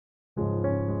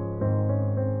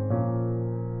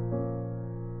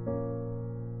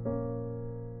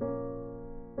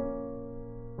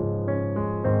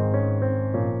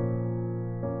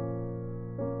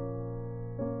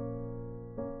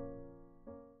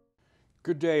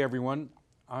Good day, everyone.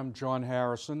 I'm John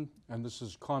Harrison, and this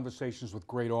is Conversations with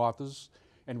Great Authors.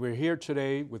 And we're here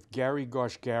today with Gary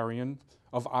Goshgarian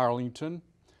of Arlington,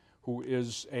 who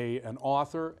is an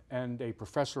author and a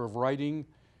professor of writing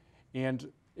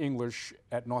and English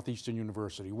at Northeastern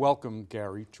University. Welcome,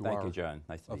 Gary, to our Thank you, John.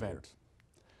 Nice to be here. event.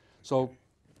 So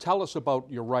tell us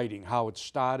about your writing, how it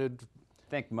started.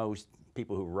 I think most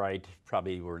people who write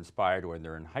probably were inspired when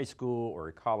they're in high school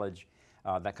or college.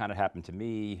 That kind of happened to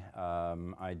me.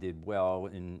 I did well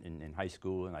in high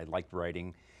school and I liked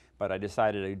writing, but I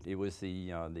decided it was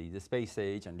the space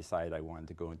age, and decided I wanted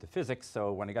to go into physics.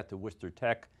 So when I got to Worcester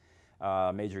Tech,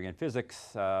 majoring in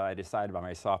physics, I decided by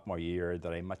my sophomore year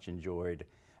that I much enjoyed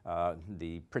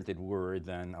the printed word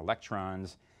than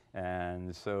electrons.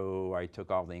 And so I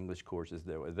took all the English courses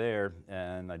that were there,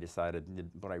 and I decided that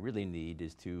what I really need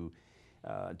is to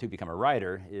become a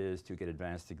writer is to get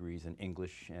advanced degrees in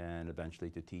English and eventually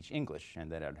to teach English,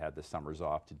 and then I'd have the summers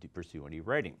off to pursue any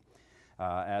writing.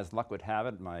 As luck would have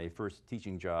it, my first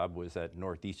teaching job was at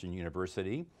Northeastern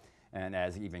University, and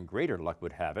as even greater luck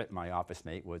would have it, my office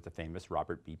mate was the famous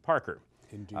Robert B. Parker,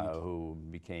 who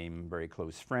became very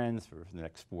close friends for the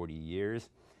next 40 years.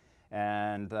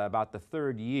 And about the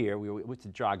third year, we went to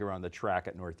jog around the track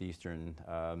at Northeastern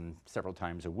several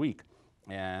times a week.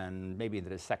 And maybe in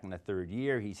the second or third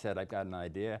year, he said, I've got an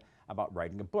idea about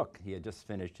writing a book. He had just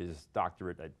finished his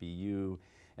doctorate at BU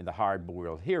in the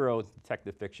hard-boiled hero,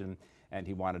 detective fiction, and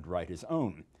he wanted to write his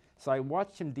own. So I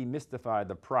watched him demystify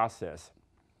the process,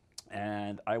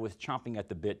 and I was chomping at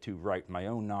the bit to write my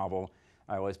own novel.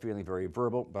 I was feeling very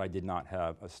verbal, but I did not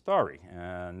have a story.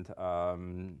 And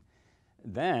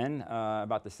then,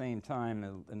 about the same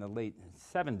time, in the late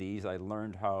 70s, I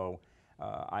learned how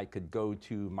I could go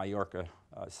to Mallorca,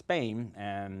 Spain,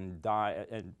 and die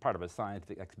as part of a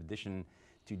scientific expedition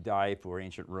to dive for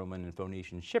ancient Roman and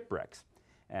Phoenician shipwrecks.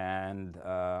 And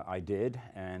I did,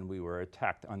 and we were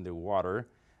attacked underwater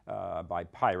by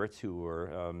pirates who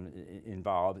were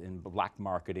involved in black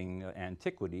marketing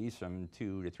antiquities from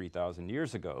 2,000 to 3,000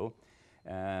 years ago.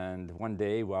 And one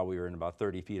day, while we were in about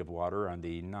 30 feet of water on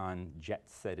the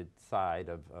non-jet-setted side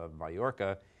of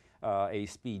Mallorca, a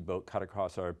speedboat cut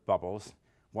across our bubbles.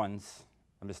 Once,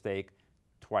 a mistake;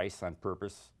 twice on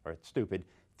purpose, or stupid;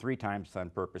 3 times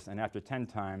on purpose, and after 10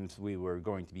 times we were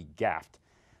going to be gaffed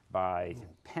by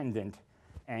pendant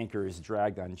anchors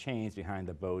dragged on chains behind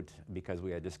the boat because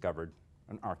we had discovered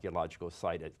an archaeological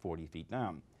site at 40 feet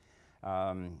down.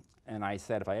 And I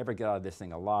said, if I ever get out of this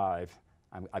thing alive,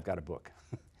 I've got a book.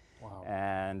 Wow.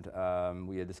 And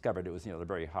we had discovered it was the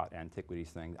very hot antiquities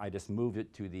thing. I just moved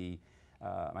it to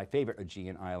my favorite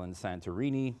Aegean island,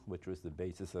 Santorini, which was the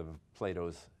basis of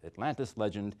Plato's Atlantis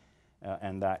legend,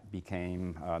 and that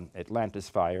became Atlantis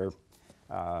Fire,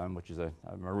 which is a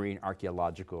marine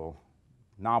archaeological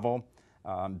novel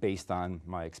based on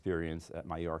my experience at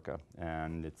Mallorca.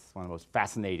 And it's one of the most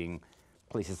fascinating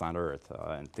places on Earth,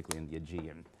 and particularly in the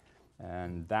Aegean.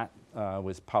 And that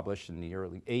was published in the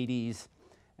early 80s,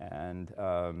 and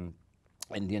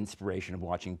the inspiration of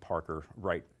watching Parker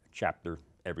write chapter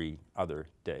every other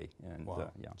day. And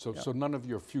wow. So none of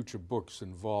your future books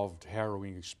involved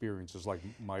harrowing experiences like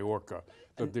Mallorca,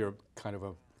 that they're kind of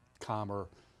a calmer,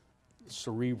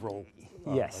 cerebral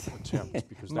yes. attempt.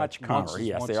 Because much calmer,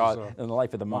 yes. They are in the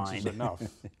life of the mind. Once is enough.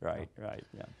 Right,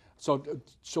 yeah. So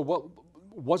what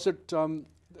was it,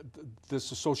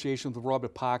 this association with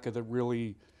Robert Parker that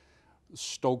really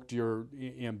stoked your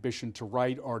ambition to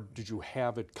write, or did you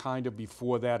have it kind of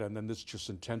before that and then this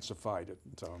just intensified it?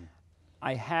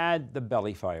 I had the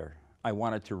belly fire. I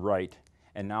wanted to write,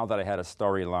 and now that I had a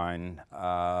storyline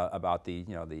about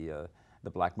the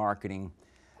black marketing,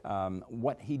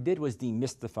 what he did was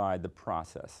demystify the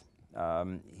process.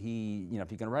 If you're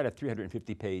going to write a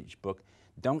 350-page book,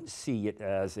 don't see it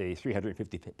as a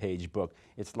 350-page book.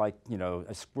 It's like,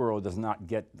 a squirrel does not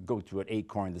go to an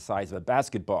acorn the size of a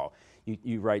basketball.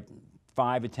 You write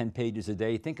 5 to 10 pages a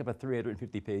day. Think of a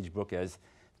 350-page book as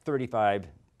 35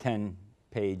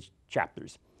 10-page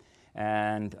chapters.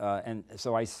 And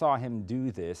so I saw him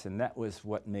do this, and that was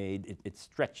what made it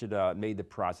stretched it out, made the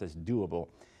process doable.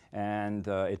 And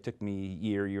it took me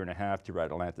a year and a half to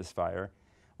write Atlantis Fire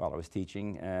while I was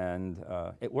teaching, and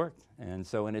it worked. And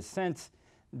so in a sense,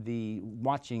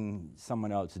 watching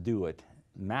someone else do it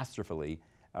masterfully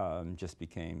just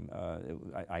became,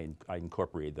 I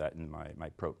incorporated that in my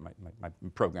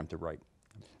program to write.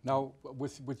 Now,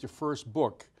 with your first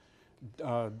book,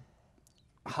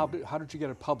 how did you get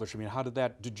it published? I mean, how did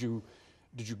that? Did you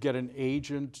get an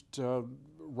agent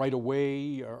right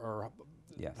away, or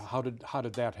yes. How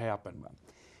did that happen?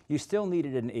 You still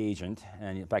needed an agent,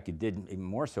 and in fact, you did even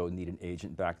more so need an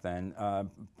agent back then.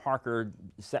 Parker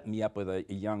set me up with a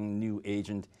young new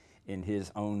agent in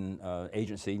his own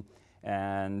agency,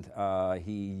 and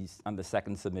he's on the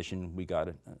second submission. We got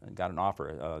an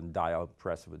offer. Dial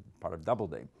Press was part of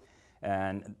Doubleday,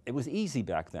 and it was easy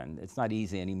back then. It's not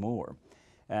easy anymore.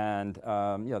 And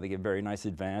you know, they get a very nice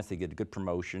advance. They get a good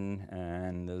promotion,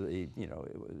 and you know,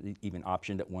 it was even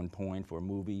optioned at one point for a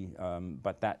movie.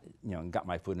 But that, you know, got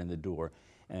my foot in the door,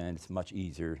 and it's much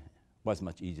easier. Was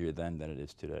much easier then than it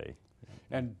is today.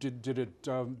 And did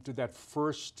that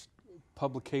first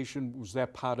publication, was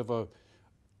that part of a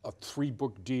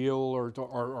 3-book deal,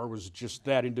 or was it just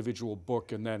that individual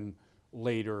book, and then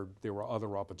later there were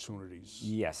other opportunities?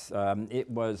 Yes, it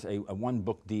was a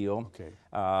 1-book deal. Okay.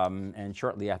 And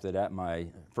shortly after that, my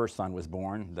first son was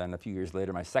born. Then a few years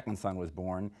later, my second son was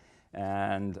born.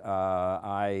 And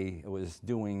I was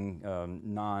doing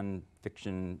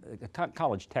non-fiction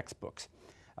college textbooks,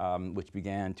 which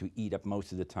began to eat up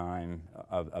most of the time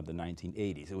of the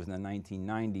 1980s. It was in the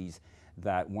 1990s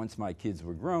that once my kids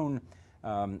were grown,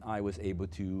 I was able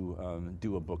to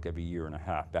do a book every year and a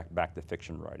half, back to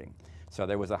fiction writing. So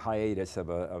there was a hiatus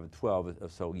of 12 or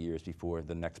so years before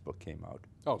the next book came out.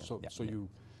 Oh, so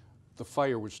the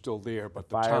fire was still there, but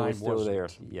the fire time was still wasn't. there.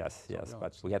 Yes, yes,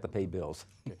 but we had to pay bills.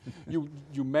 Okay.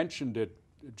 You mentioned it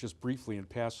just briefly in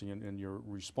passing in your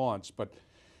response, but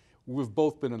we've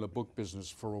both been in the book business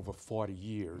for over 40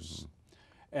 years,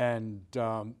 and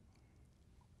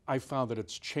I found that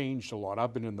it's changed a lot.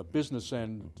 I've been in the business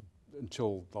end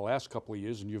until the last couple of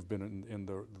years, and you've been in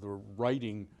the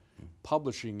writing,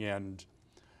 publishing end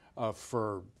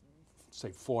for,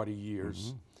 say, 40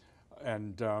 years.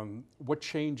 And what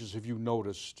changes have you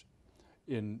noticed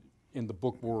in the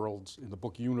book world, in the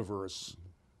book universe,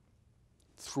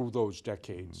 through those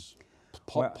decades?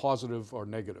 Positive or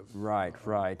negative? Right,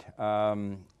 right.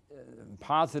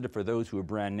 Positive for those who were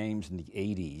brand names in the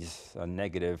 80s,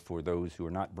 negative for those who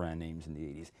are not brand names in the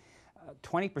 80s.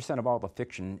 20% of all the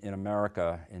fiction in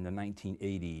America in the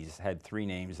 1980s had 3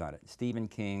 names on it: Stephen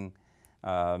King,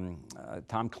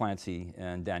 Tom Clancy,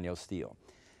 and Daniel Steele.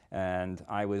 And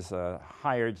I was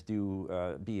hired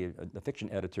to be a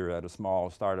fiction editor at a small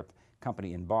startup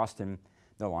company in Boston,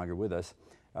 no longer with us,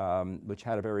 which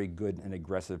had a very good and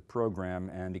aggressive program.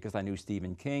 And because I knew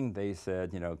Stephen King, they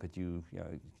said, you know, could you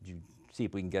see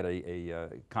if we can get a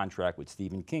contract with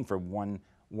Stephen King for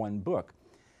one book?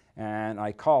 And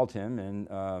I called him,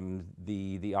 and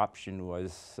the option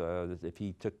was that if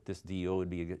he took this deal, it would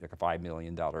be like a $5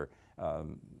 million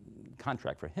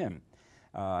contract for him.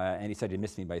 And he said he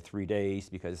missed me by 3 days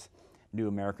because New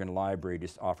American Library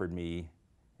just offered me,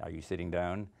 are you sitting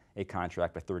down, a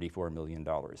contract for $34 million.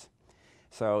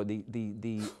 So the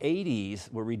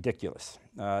 80s were ridiculous.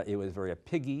 It was very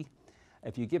piggy.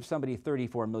 If you give somebody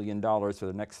 $34 million for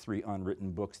the next 3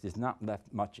 unwritten books, there's not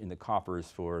left much in the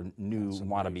coffers for new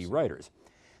wannabe writers.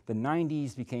 The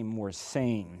 90s became more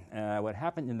sane. What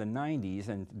happened in the 90s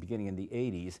and beginning in the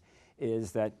 80s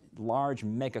is that large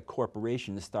mega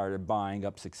corporations started buying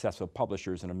up successful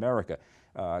publishers in America,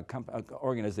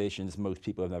 organizations most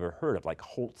people have never heard of, like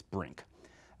Holtz Brink.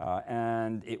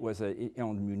 And it was it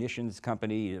owned a munitions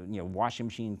company, washing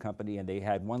machine company, and they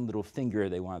had one little finger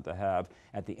they wanted to have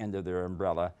at the end of their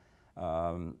umbrella.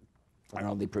 And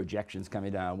all the projections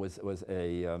coming down was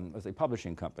a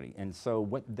publishing company. And so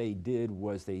what they did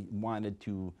was they wanted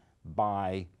to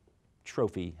buy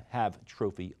trophy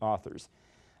authors.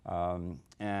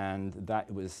 And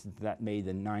that made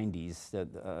the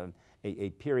 90s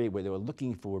a period where they were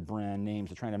looking for brand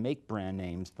names, they're trying to make brand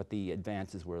names, but the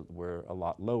advances were a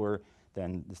lot lower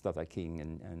than the stuff that King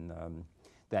and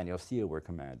Daniel Steele were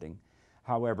commanding.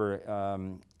 However,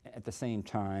 at the same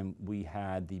time, we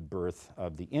had the birth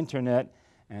of the internet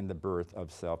and the birth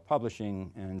of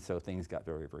self-publishing, and so things got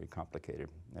very, very complicated,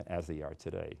 as they are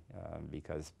today,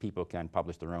 because people can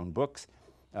publish their own books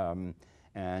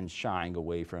and shying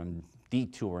away from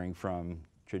detouring from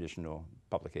traditional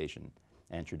publication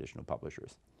and traditional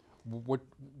publishers. What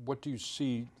do you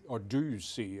see, or do you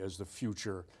see, as the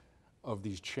future of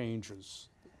these changes?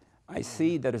 I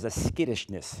see that there's a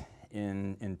skittishness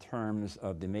in terms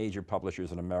of the major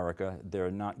publishers in America. They're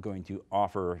not going to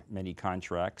offer many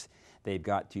contracts. They've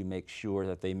got to make sure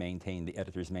that the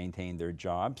editors maintain their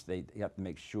jobs. They have to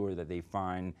make sure that they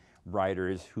find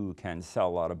writers who can sell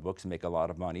a lot of books and make a lot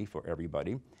of money for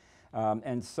everybody.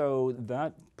 And so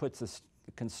that puts a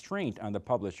constraint on the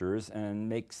publishers and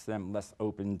makes them less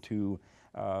open to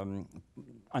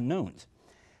unknowns.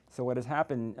 So what has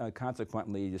happened,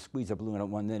 consequently, you squeeze a balloon at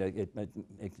one end,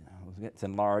 it gets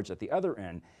enlarged at the other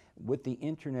end. With the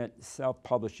internet,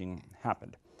 self-publishing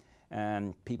happened.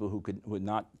 and people who were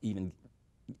not even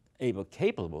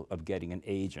capable of getting an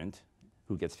agent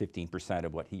who gets 15%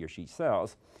 of what he or she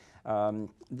sells,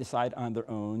 decide on their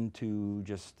own to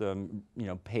just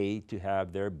pay to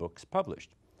have their books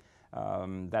published.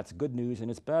 That's good news and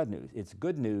it's bad news. It's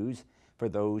good news for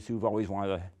those who've always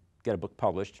wanted to get a book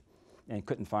published and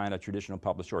couldn't find a traditional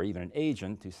publisher or even an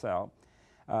agent to sell.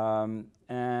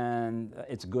 And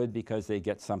it's good because they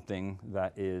get something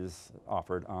that is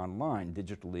offered online,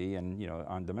 digitally, and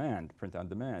on demand, print on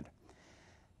demand.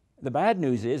 The bad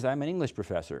news is I'm an English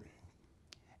professor,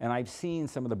 and I've seen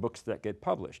some of the books that get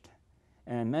published,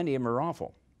 and many of them are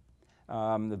awful.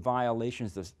 The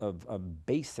violations of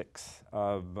basics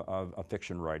of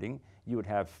fiction writing. You would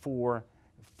have four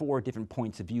different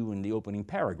points of view in the opening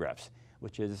paragraphs,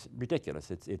 which is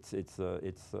ridiculous. It's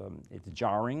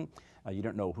jarring. You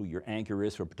don't know who your anchor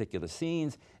is for particular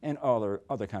scenes, and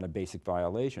other kind of basic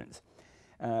violations.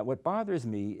 What bothers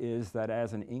me is that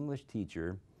as an English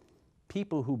teacher,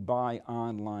 people who buy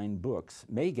online books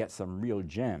may get some real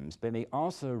gems, but may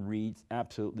also read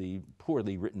absolutely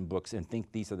poorly written books and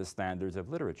think these are the standards of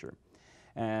literature.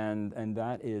 And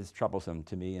that is troublesome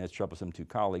to me, and it's troublesome to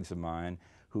colleagues of mine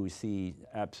who see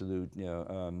absolute,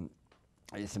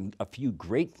 a few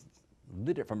great,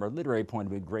 from a literary point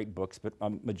of view, great books, but a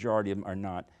majority of them are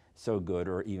not so good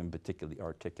or even particularly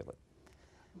articulate.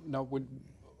 Now,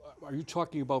 are you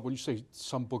talking about when you say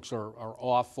some books are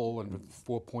awful and with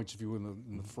 4 points of view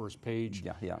in the first page?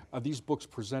 Yeah, yeah. Are these books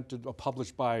presented or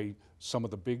published by some of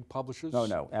the big publishers? No,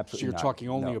 absolutely So you're not. talking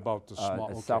only about the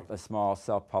small. A small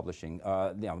self-publishing.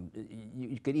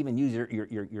 You could even use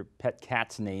your pet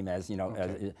cat's name as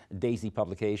as Daisy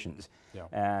Publications. Yeah.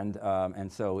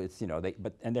 And so it's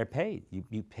and they're paid.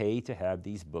 You pay to have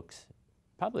these books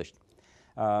published.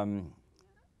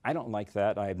 I don't like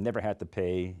that. I've never had to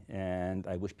pay, and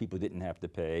I wish people didn't have to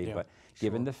pay. Yeah, but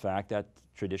given the fact that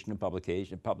traditional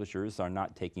publishers are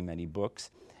not taking many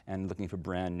books and looking for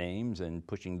brand names and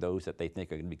pushing those that they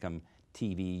think are going to become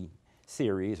TV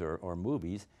series or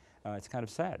movies, it's kind of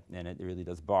sad. And it really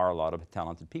does bar a lot of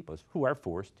talented people who are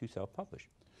forced to self-publish.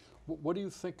 What do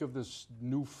you think of this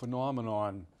new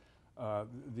phenomenon,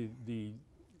 the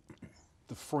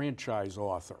franchise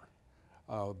author?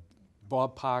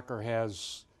 Bob Parker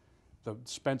has the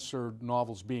Spencer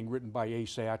novels being written by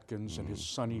Ace Atkins, and his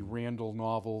Sonny Randall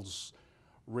novels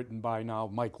written by now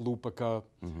Mike Lupica,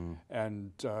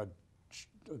 and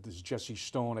there's Jesse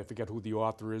Stone, I forget who the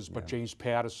author is, but James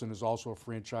Patterson is also a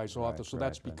franchise author. So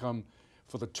that's become,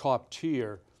 for the top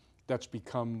tier, that's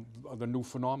become the new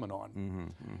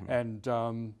phenomenon. And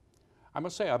I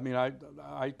must say, I mean,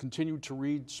 I continue to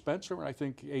read Spencer, and I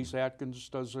think Ace Atkins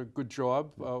does a good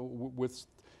job with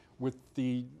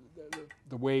the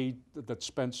way that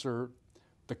Spencer,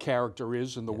 the character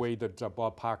is, and the way that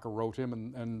Bob Parker wrote him,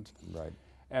 and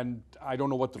I don't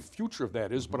know what the future of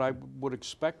that is, but I would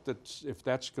expect that if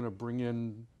that's going to bring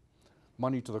in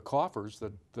money to the coffers,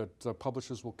 that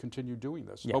publishers will continue doing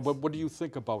this. Yes. But what do you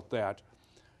think about that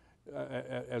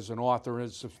as an author,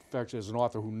 as an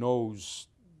author who knows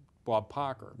Bob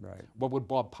Parker? Right. What would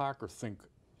Bob Parker think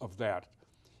of that?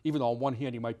 Even though on one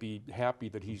hand he might be happy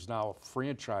that he's now a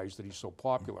franchise, that he's so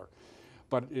popular,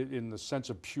 but in the sense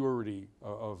of purity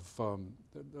of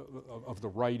the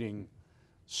writing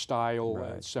style,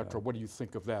 etc. What do you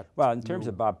think of that? Well, in terms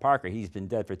of Bob Parker, he's been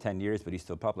dead for 10 years, but he's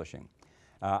still publishing.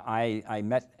 I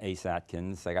met Ace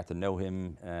Atkins. I got to know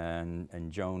him,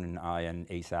 and Joan and I and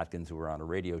Ace Atkins were on a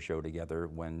radio show together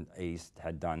when Ace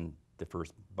had done the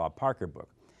first Bob Parker book.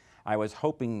 I was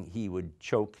hoping he would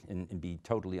choke and be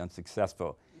totally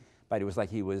unsuccessful, but it was like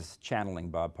he was channeling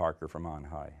Bob Parker from on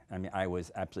high. I mean, I was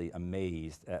absolutely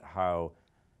amazed at how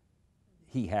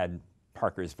he had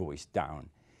Parker's voice down.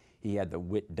 He had the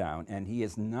wit down, and he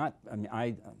is not, I mean,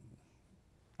 I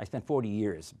spent 40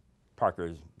 years,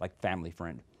 Parker's like family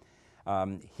friend.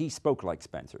 He spoke like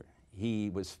Spencer. He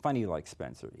was funny like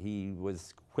Spencer. He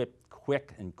was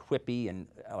quick and quippy and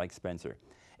like Spencer.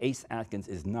 Ace Atkins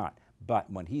is not. But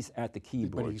when he's at the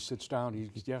keyboard, but he sits down.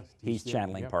 He's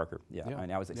channeling Parker.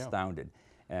 And I was astounded,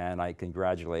 and I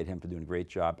congratulate him for doing a great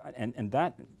job. And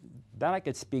that I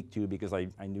could speak to because I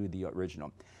knew the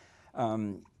original.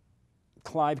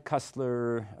 Clive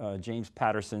Cussler, James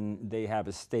Patterson, they have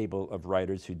a stable of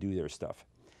writers who do their stuff.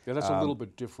 Yeah, that's a little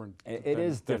bit different. It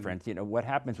is different. You know what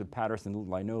happens with Patterson?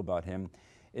 Little I know about him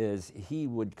is he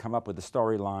would come up with a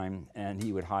storyline, and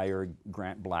he would hire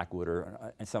Grant Blackwood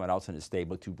and someone else in his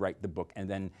stable to write the book, and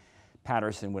then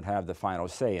Patterson would have the final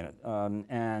say in it.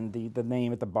 And the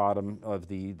name at the bottom of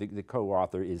the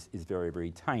co-author is very,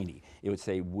 very tiny. It would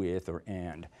say with or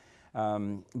and.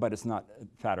 But it's not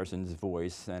Patterson's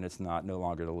voice, and it's no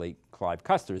longer the late Clive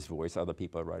Custer's voice. Other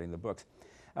people are writing the books.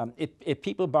 If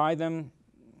people buy them,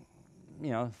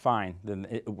 fine, then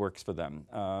it works for them.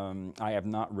 I have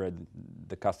not read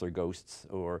the Custer Ghosts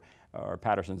or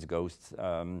Patterson's Ghosts,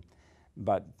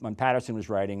 but when Patterson was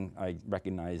writing, I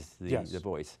recognized the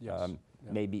voice. Yes.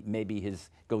 Maybe his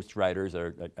ghost writers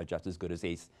are just as good as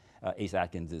Ace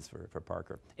Atkins is for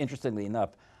Parker. Interestingly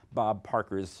enough, Bob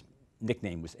Parker's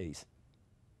nickname was Ace.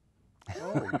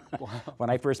 Oh, wow. When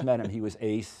I first met him, he was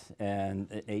Ace,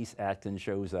 and Ace Atkins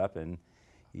shows up, and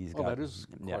he's got. That is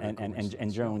quite a coincidence.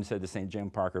 And Joan said the same.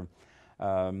 Joan Parker,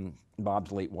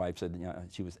 Bob's late wife, said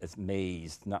she was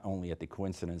amazed not only at the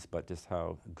coincidence, but just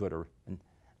how good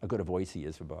a good a voice he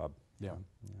is for Bob. Yeah.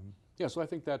 Yeah, so I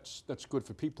think that's good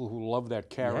for people who love that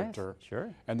character. Yes,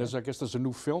 sure. And I guess there's a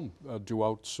new film due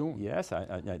out soon. Yes,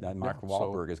 Mark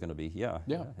Wahlberg is going to be. Yeah.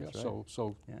 Right.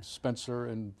 So Spencer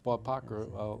and Bob Parker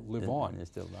live on. They're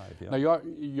still alive. Yeah. Now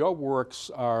your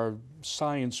works are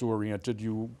science oriented.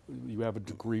 You have a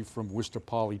degree from Worcester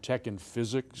Polytech in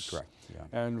physics. Correct.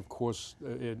 Yeah. And of course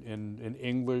in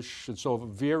English, and so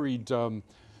varied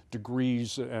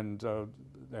degrees and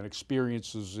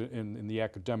experiences in the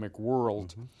academic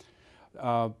world.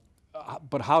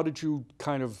 But how did you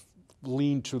kind of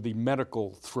lean to the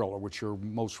medical thriller, which your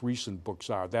most recent books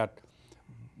are, that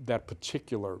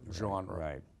particular genre?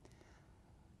 Right.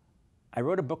 I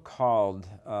wrote a book called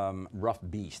Rough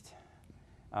Beast,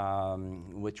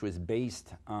 which was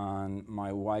based on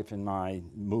my wife and I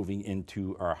moving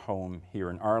into our home here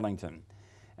in Arlington.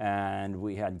 And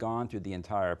we had gone through the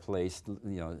entire place,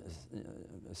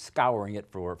 scouring it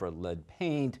for lead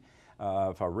paint,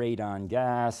 for radon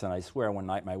gas, and I swear one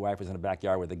night my wife was in the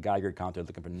backyard with a Geiger counter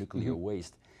looking for nuclear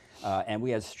waste. And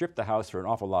we had stripped the house for an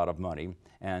awful lot of money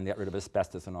and got rid of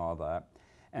asbestos and all that.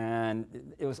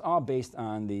 And it was all based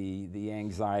on the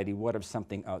anxiety, what if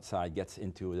something outside gets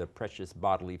into the precious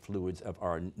bodily fluids of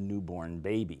our newborn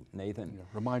baby, Nathan? Yeah,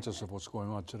 reminds us of what's going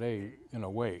on today, in a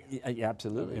way. Yeah,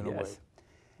 absolutely, in a way.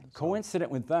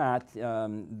 Coincident with that,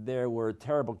 there were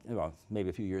terrible, well, maybe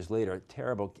a few years later,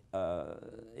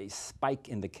 a spike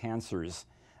in the cancers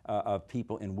of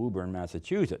people in Woburn,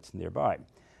 Massachusetts, nearby,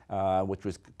 which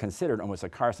was considered almost a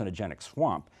carcinogenic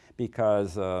swamp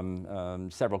because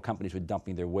several companies were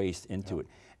dumping their waste into it.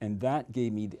 And that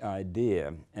gave me the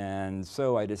idea. And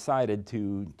so I decided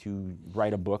to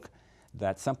write a book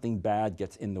that something bad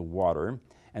gets in the water,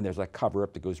 and there's a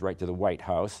cover-up that goes right to the White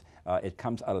House. It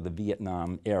comes out of the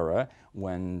Vietnam era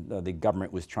when the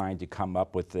government was trying to come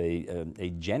up with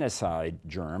a genocide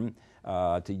germ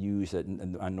to use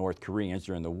on North Koreans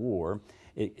during the war.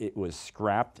 It was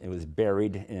scrapped, it was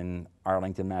buried in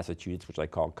Arlington, Massachusetts, which I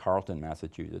call Carlton,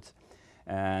 Massachusetts.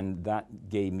 And that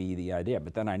gave me the idea,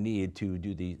 but then I needed to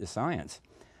do the science.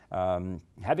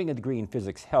 Having a degree in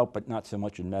physics helped, but not so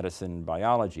much in medicine and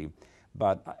biology.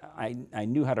 But I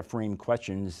knew how to frame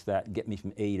questions that get me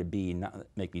from A to B, not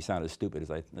make me sound as stupid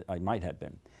as I might have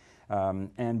been.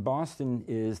 And Boston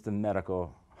is the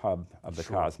medical hub of the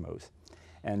cosmos.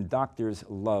 And doctors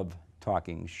love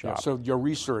talking shop. Yeah, so your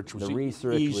research was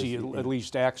easy, at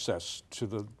least access to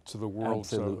the world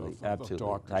absolutely, of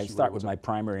doctors. I start with my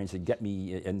primary and say, get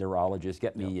me a neurologist,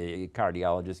 get me a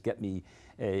cardiologist, get me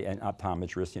an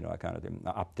optometrist, a kind of thing,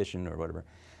 an optician or whatever.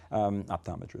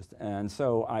 Optometrist. And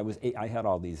so I had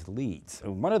all these leads.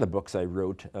 One of the books I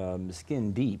wrote,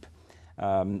 Skin Deep,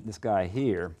 this guy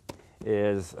here,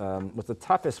 was the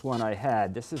toughest one I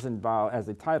had. This is involved, as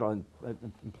the title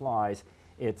implies,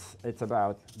 it's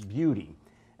about beauty,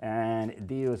 and it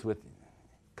deals with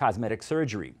cosmetic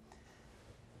surgery,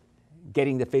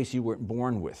 getting the face you weren't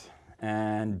born with,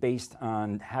 and based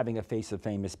on having a face of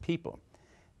famous people.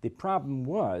 The problem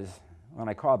was, when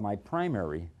I called my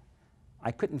primary,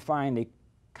 I couldn't find a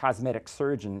cosmetic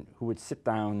surgeon who would sit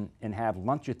down and have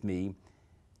lunch with me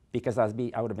because I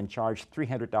would have been charged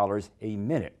 $300 a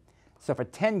minute. So for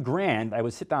 10 grand, I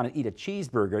would sit down and eat a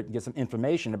cheeseburger and get some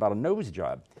information about a nose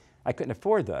job. I couldn't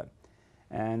afford that.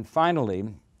 And finally,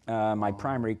 my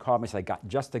primary called me and said, I got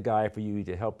just a guy for you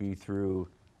to help you through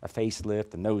a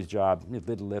facelift, a nose job,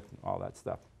 lid lift, all that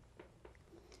stuff.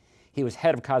 He was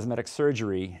head of cosmetic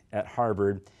surgery at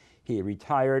Harvard. He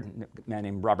retired, a man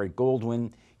named Robert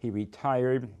Goldwyn. He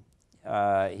retired,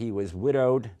 he was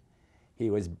widowed, he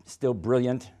was still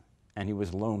brilliant, and he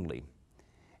was lonely.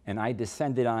 And I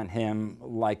descended on him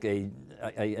like a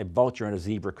vulture on a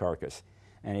zebra carcass.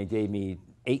 And he gave me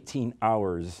 18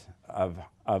 hours of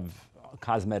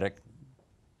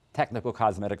technical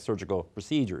cosmetic surgical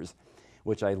procedures,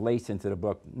 which I laced into the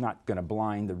book, not going to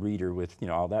blind the reader with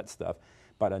all that stuff.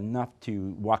 but enough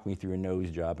to walk me through a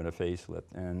nose job and a facelift.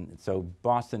 And so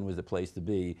Boston was the place to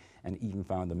be, and even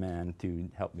found a man to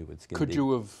help me with Skin Could Deep.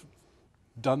 you have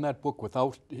done that book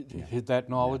without that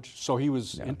knowledge? So he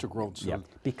was integral to, Yeah,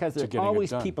 because to there getting are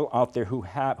always it done. people out there who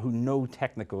know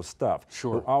technical stuff.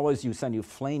 Sure. Who always send you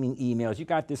flaming emails. You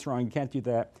got this wrong. You can't do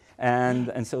that.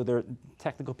 And so there are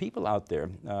technical people out there.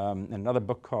 Another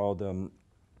book called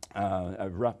I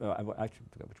actually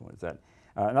forgot which one is that.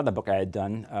 Another book I had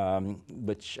done,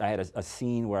 which I had a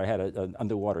scene where I had an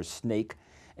underwater snake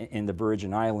in the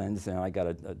Virgin Islands, and I got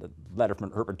a letter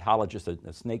from an herpetologist,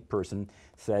 a snake person,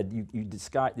 said, you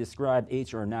described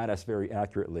H. ornatus very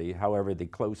accurately. However, the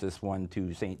closest one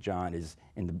to St. John is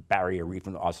in the Barrier Reef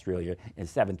in Australia and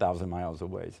 7,000 miles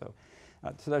away. So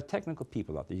there are technical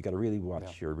people out there. You got to really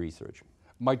watch your research.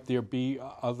 Might there be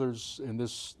others in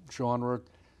this genre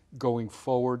going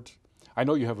forward? I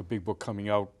know you have a big book coming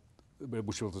out,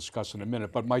 which we'll discuss in a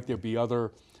minute, but might there be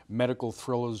other medical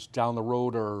thrillers down the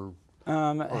road, or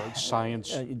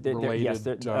science related? Yes,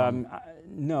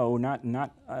 no, not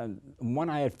one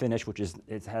I had finished, which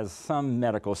it has some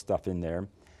medical stuff in there,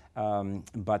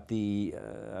 but the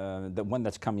one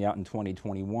that's coming out in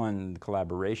 2021, the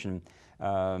collaboration,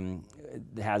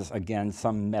 has again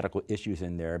some medical issues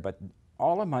in there. But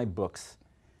all of my books,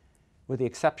 with the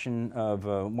exception of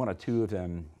one or two of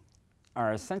them,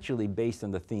 are essentially based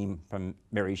on the theme from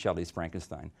Mary Shelley's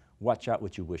Frankenstein. Watch out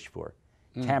what you wish for.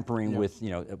 Tampering with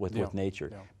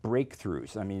nature.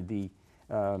 Breakthroughs. I mean, the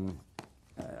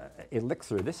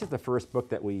Elixir, this is the first book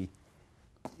that we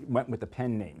went with the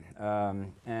pen name.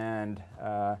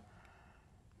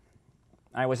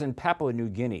 I was in Papua New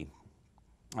Guinea,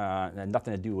 had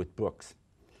nothing to do with books,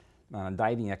 on a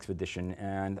diving expedition,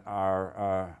 and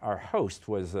our host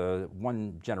was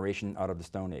one generation out of the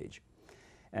Stone Age.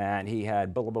 And he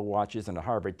had billable watches and a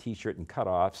Harvard t-shirt and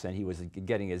cutoffs, and he was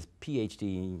getting his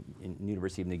PhD in the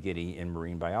University of New Guinea in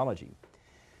marine biology.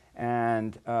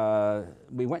 And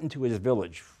we went into his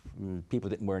village. People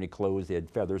didn't wear any clothes, they had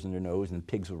feathers in their nose, and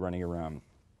pigs were running around.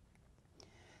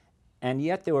 And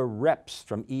yet there were reps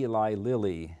from Eli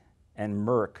Lilly and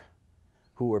Merck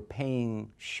who were paying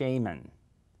shaman,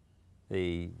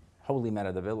 the holy men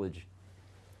of the village,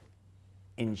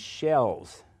 in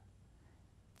shells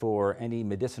for any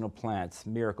medicinal plants,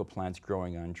 miracle plants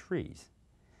growing on trees,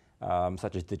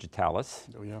 such as digitalis,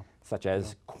 such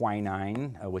as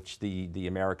quinine, which the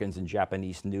Americans and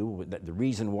Japanese knew. That the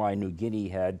reason why New Guinea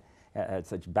had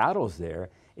such battles there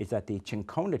is that the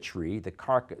cinchona tree, the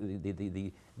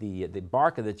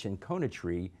bark of the cinchona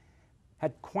tree,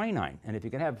 had quinine, and if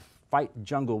you can fight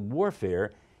jungle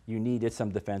warfare, you needed some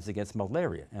defense against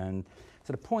malaria. And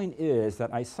so the point is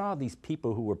that I saw these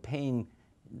people who were paying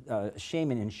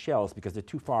shaman in shells because they're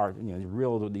too far,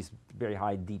 real these very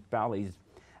high, deep valleys,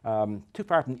 too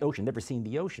far from the ocean, never seen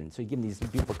the ocean. So you give them these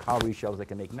beautiful cowrie shells they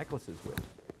can make necklaces with.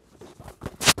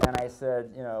 And I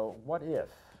said, what if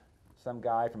some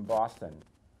guy from Boston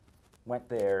went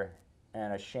there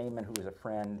and a shaman who was a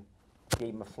friend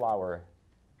gave him a flower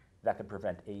that could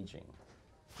prevent aging?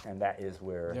 And that is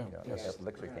where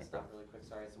Elixir came from. Stop really quick.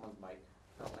 Sorry, someone's mic.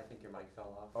 Oh, I think your mic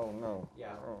fell off. Oh, no.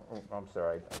 Yeah. Oh, I'm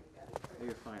sorry.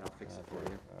 You're fine. I'll fix it for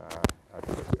you.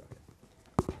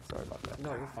 Sorry about that.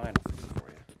 No, you're fine. I'll fix it for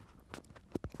you.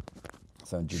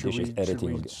 So judicious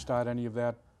editing. Should we start any of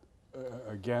that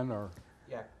again, or?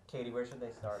 Yeah, Katie, where should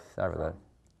they start? Sorry about that.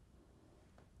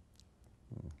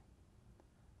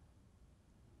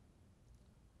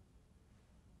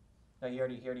 No, he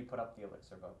already put up the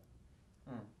Elixir book.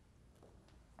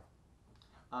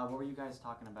 What were you guys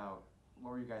talking about?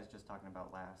 What were you guys just talking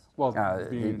about last? Well,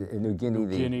 New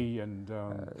Guinea, and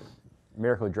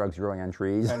miracle drugs growing on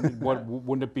trees. And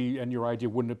wouldn't it be? And your idea,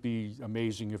 wouldn't it be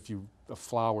amazing if a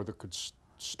flower that could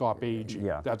stop aging?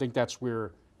 Yeah. I think that's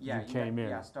where you came in.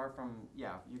 Yeah,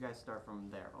 you guys start from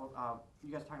there.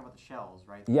 You guys talking about the shells,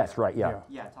 right? Yes, right. Yeah.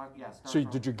 So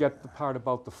did you get the part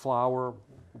about the flower?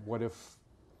 What if?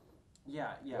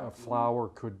 A flower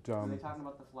could. Were they talking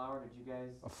about the flower? Did you guys?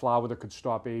 A flower that could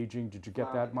stop aging. Did you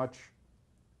get that much?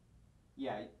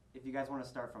 Yeah, if you guys want to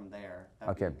start from there,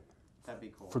 that'd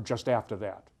be cool. For just after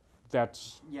that,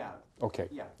 that's. Yeah. Okay.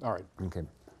 Yeah. All right. Okay.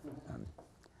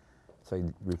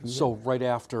 So right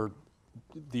after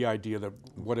the idea that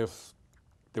what if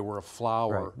there were a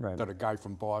flower that a guy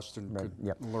from Boston could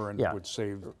learn would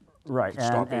save. Right,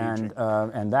 stop aging.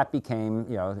 And that became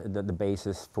the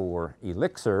basis for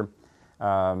Elixir,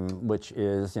 which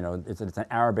is it's an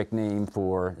Arabic name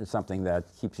for something that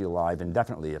keeps you alive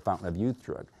indefinitely, a fountain of youth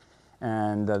drug,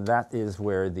 and that is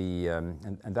where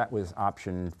and that was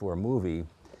optioned for a movie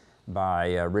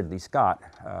by Ridley Scott,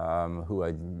 who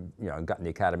had gotten the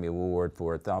Academy Award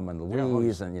for Thelma and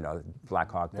Louise, and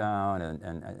Black Hawk Down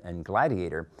and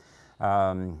Gladiator,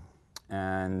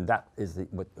 and that is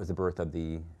what was the birth of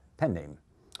the pen name.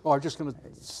 Oh, I was just going to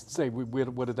say,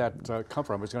 where did that come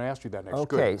from? I was going to ask you that next.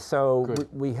 Okay, Good. so Good.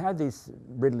 we had this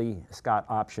Ridley Scott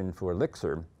option for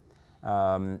Elixir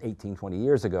 18, 20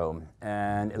 years ago,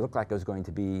 and it looked like it was going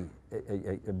to be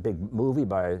a big movie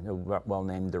by a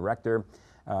well-named director,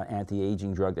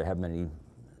 anti-aging drug. There have many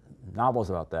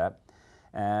novels about that.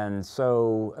 And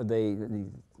so the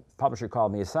publisher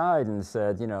called me aside and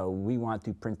said, we want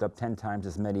to print up 10 times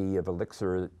as many of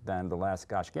Elixir than the last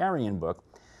Goshgarian book.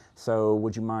 So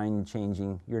would you mind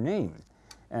changing your name?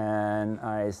 And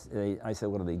I said,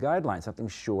 what are the guidelines? Something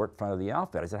short, front of the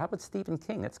alphabet. I said, how about Stephen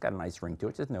King? That's got a nice ring to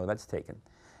it. He said, no, that's taken.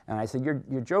 And I said,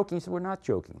 you're joking? He said, we're not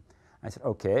joking. I said,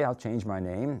 okay, I'll change my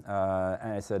name.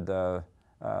 And I said,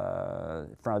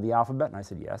 front of the alphabet? And I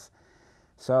said, yes.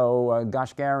 So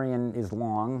Goshgarian is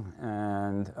long,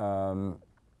 and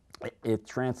it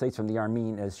translates from the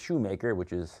Armene as shoemaker,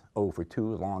 which is O for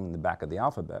 2, long in the back of the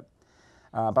alphabet.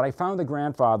 But I found a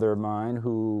grandfather of mine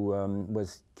who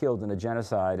was killed in a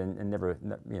genocide and never,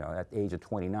 at the age of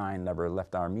 29, never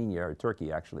left Armenia, or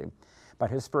Turkey actually. But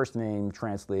his first name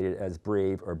translated as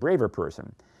brave or braver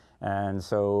person. And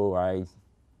so I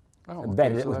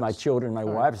vetted it with my children, my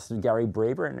wife, said, Gary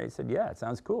Braver, and they said, yeah, it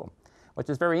sounds cool. Which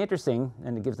is very interesting,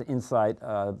 and it gives the insight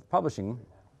publishing.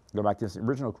 Go back to the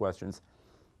original questions.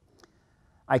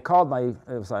 I called it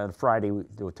was on Friday,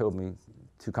 they told me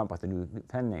to come up with a new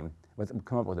pen name.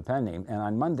 And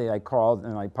on Monday I called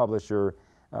and my publisher,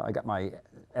 I got my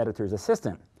editor's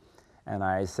assistant, and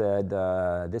I said,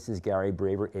 this is Gary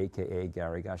Braver, AKA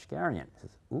Gary Goshgarian. He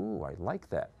says, ooh, I like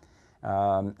that.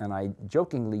 And I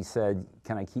jokingly said,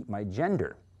 can I keep my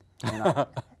gender?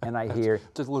 And I hear,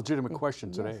 it's a legitimate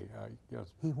question today.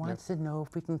 Yes. He wants to know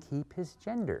if we can keep his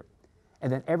gender.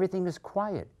 And then everything is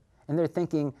quiet. And they're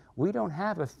thinking, we don't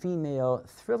have a female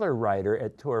thriller writer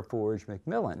at Tor Forge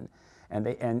Macmillan.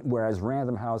 And whereas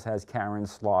Random House has Karen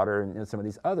Slaughter and some of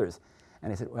these others.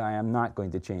 And I said, well, I am not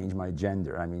going to change my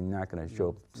gender. I mean, not going to show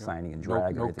up signing in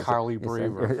drag or anything. No Carly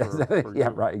Braver.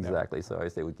 Yeah, right, exactly. Yeah. So I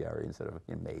stay with Gary instead of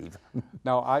Maeve.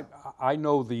 Now, I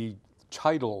know the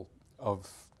title of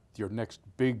your next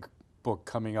big book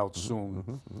coming out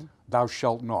soon, Thou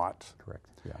Shalt Not. Correct,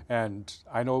 yeah. And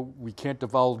I know we can't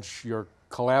divulge your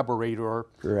collaborator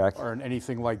or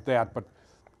anything like that, but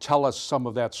tell us some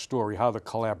of that story, how the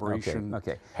collaboration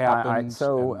happened.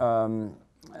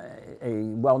 A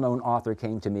well-known author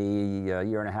came to me a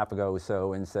year and a half ago or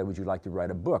so and said, would you like to write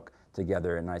a book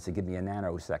together? And I said, give me a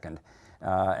nanosecond.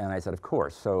 And I said, of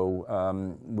course.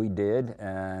 So we did,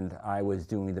 and I was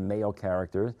doing the male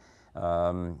characters,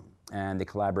 and the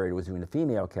collaborator was doing the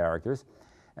female characters.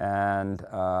 And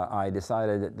I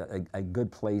decided that a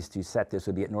good place to set this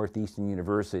would be at Northeastern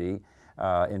University,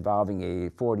 involving a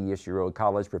 40-ish-year-old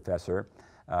college professor.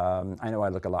 I know I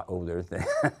look a lot older than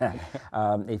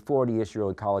a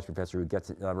 40-ish-year-old college professor who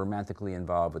gets romantically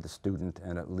involved with a student,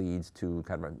 and it leads to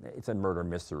kind of it's a murder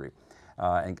mystery,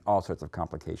 and all sorts of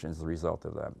complications as a result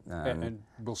of that. And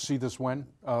we'll see this when?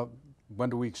 When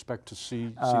do we expect to see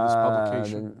this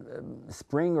publication?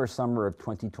 Spring or summer of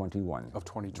 2021. Of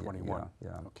 2021.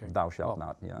 Yeah. Okay. Thou shalt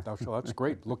not. Yeah. Thou shalt. That's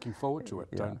great. Looking forward to it.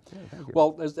 Yeah, thank you.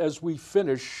 Well, as we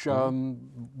finish,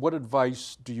 what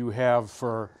advice do you have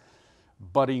for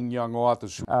budding young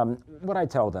authors? What I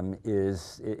tell them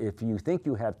is, if you think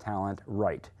you have talent,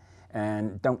 write,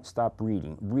 and don't stop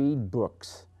reading. Read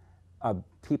books of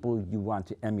people you want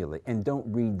to emulate, and don't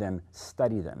read them.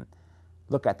 Study them.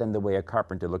 Look at them the way a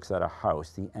carpenter looks at a house,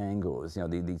 the angles,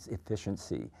 the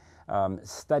efficiency.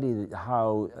 Study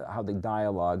how the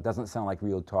dialogue doesn't sound like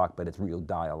real talk, but it's real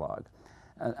dialogue.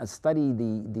 Study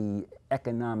the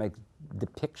economic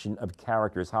depiction of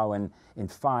characters, how in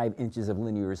 5 inches of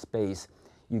linear space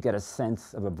you get a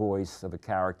sense of a voice of a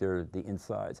character, the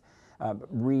insides.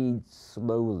 Read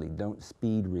slowly, don't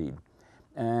speed read.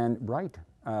 And write,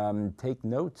 take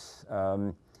notes.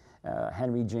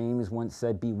 Henry James once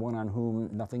said, be one on whom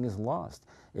nothing is lost.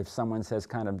 If someone says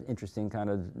kind of interesting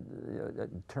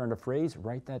turn of phrase,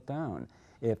 write that down.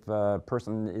 If a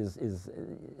person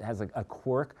has a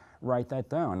quirk, write that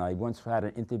down. I once had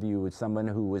an interview with someone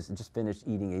who was just finished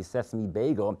eating a sesame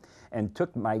bagel and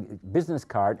took my business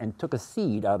card and took a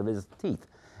seed out of his teeth.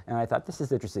 And I thought, this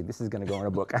is interesting. This is going to go in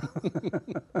a book.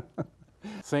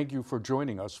 Thank you for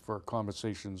joining us for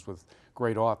Conversations with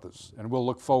Great Authors. And we'll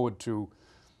look forward to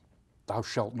Thou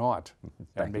Shalt Not.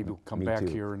 And maybe we'll come back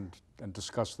here and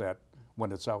discuss that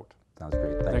when it's out. Sounds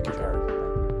great. Thank you, Gary.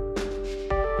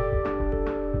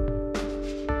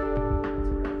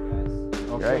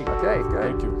 Great. Okay, good.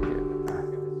 Thank you.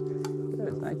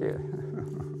 Good, thank you.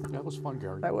 That was fun,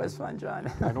 Gary. That was fun,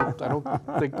 John. I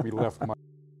don't think we left much.